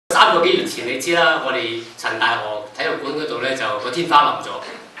3個幾月前，你知啦，我哋陳大河體育館嗰度咧就個天花冧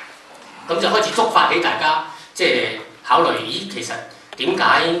咗，咁就開始觸發起大家即係考慮，咦，其實點解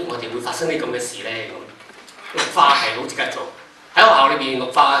我哋會發生啲咁嘅事咧？咁綠化係好值得做，喺學校裏邊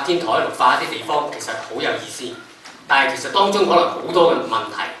綠化天台、綠化啲地方其實好有意思，但係其實當中可能好多嘅問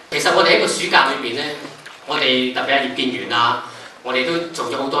題。其實我哋喺個暑假裏邊咧，我哋特別係葉建源啊，我哋都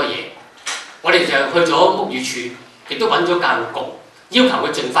做咗好多嘢。我哋就去咗屋宇署，亦都揾咗教育局，要求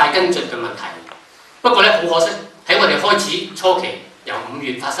佢盡快跟進嘅問題。不過咧，好可惜喺我哋開始初期，由5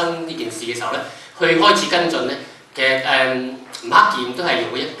月發生呢件事嘅時候咧，去開始跟進咧，其實吳克儉都係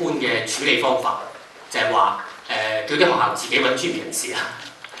用一般嘅處理方法，就係話叫啲學校自己揾專業人士啦。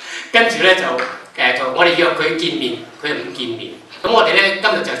跟住咧就我哋約佢見面，佢又唔見面。咁我哋咧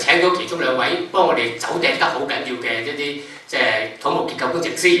今日就請到其中2位幫我哋走掟得好緊要嘅一啲即係土木結構工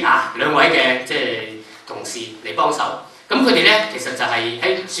程師嚇，2位嘅即係同事嚟幫手。咁佢哋咧其實就係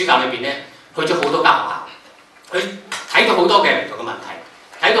喺暑假裏邊咧去咗好多間學校，佢睇到好多嘅唔同嘅問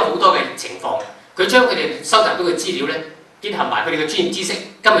題，睇到好多嘅情況。佢將佢哋收集到嘅資料咧，結合埋佢哋嘅專業知識，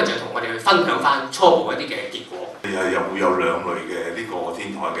今日就同我哋去分享翻初步一啲嘅結果。又會有2類嘅呢個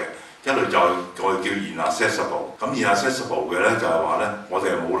天台嘅。一類就我哋叫 inaccessible， 咁 inaccessible 嘅咧就係話咧，我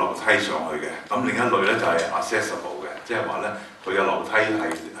哋係冇樓梯上去嘅。咁另一類咧就係 accessible 嘅，即係話咧佢嘅樓梯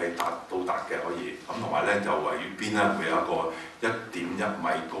係到達嘅可以。咁同埋咧就圍邊咧會有一個1.1米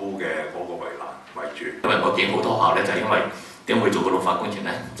高嘅嗰個圍欄圍住。因為我見好多學校咧就係因為點會做個綠化工程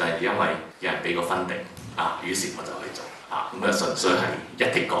咧，就係因為有人俾個分定啊，於是我就去做啊，咁啊純粹係一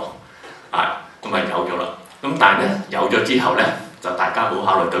剔過啊，咁啊有咗啦。咁但係咧有咗之後咧，就大家冇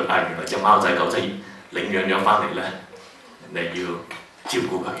考慮到原來隻貓仔狗仔領養咗翻嚟咧，你要照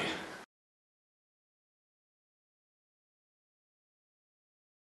顧佢嘅。